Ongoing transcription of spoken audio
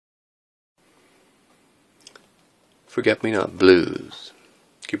Forget-me-not blues.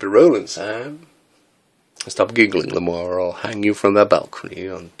 Keep it rolling, Sam. Stop giggling, Lamar, or I'll hang you from that balcony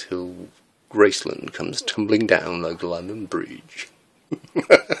until Graceland comes tumbling down like the London Bridge.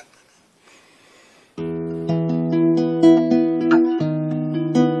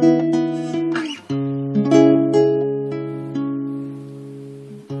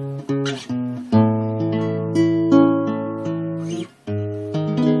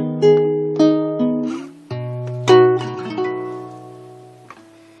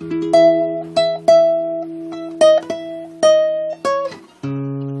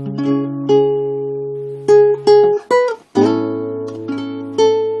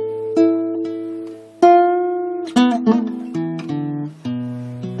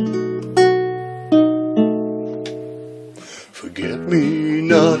 Forget me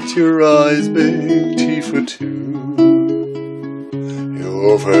not, your eyes big tea for two,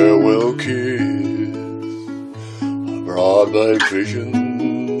 your farewell kiss, broad-back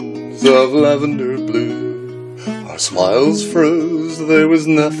visions of lavender blue. Our smiles froze, there was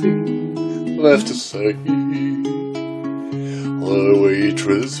nothing left to say. The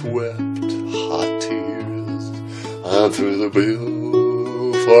waitress wept hot tears, and threw the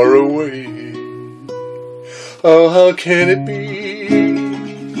bill far away. Oh, how can it be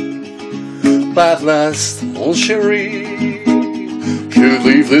that last mon Cherie should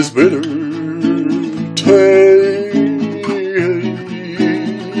leave this bitter taste?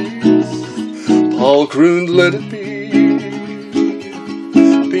 Paul crooned, let it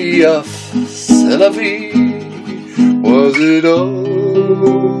be off, c'est la vie. Was it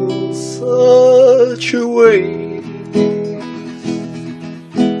all such a waste?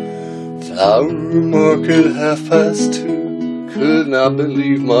 Flower market 2:30, could not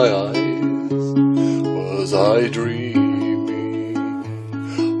believe my eyes. Was I dreaming,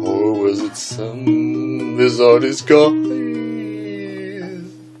 or was it some bizarre disguise?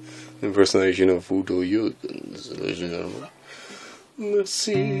 Impersonation of Udo Juergens, ladies and gentlemen.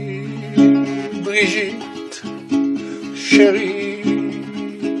 Merci, Brigitte, Cherie,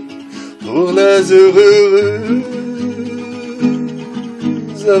 pour les heureuses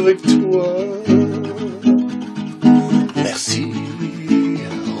avec toi. Merci,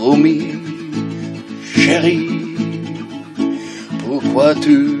 Romy Schneider. Pourquoi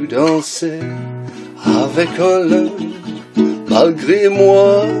tu dansais avec Holland malgré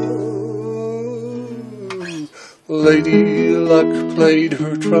moi? Lady Luck played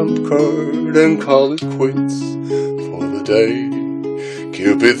her trump card and called it quits for the day.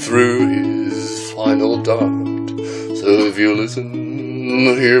 Cupid threw his final dart. So if you listen,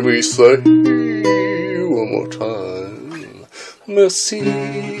 hear me say one more time. Merci,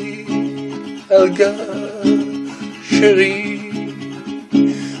 Helga, Cherie.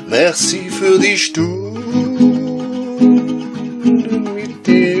 Merci für die Stunden mit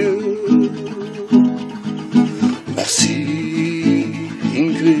dir. Merci,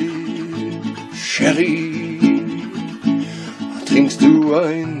 Ingrid, Cherie. Trinkst du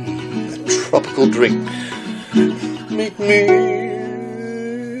ein tropical drink mit mir?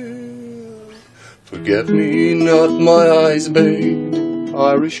 Forget me not, my eyes baked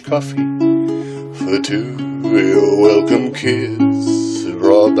Irish coffee for two. Your welcome kiss,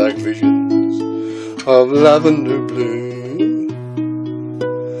 broad-back visions of lavender blue.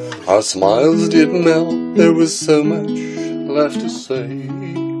 Our smiles did melt, there was so much left to say.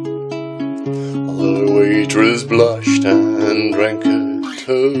 The waitress blushed and drank a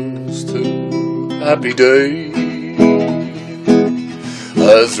toast to happy days.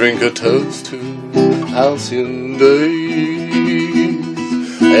 Let's drink a toast to halcyon days,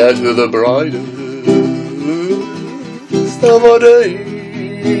 and to the brightest of our days.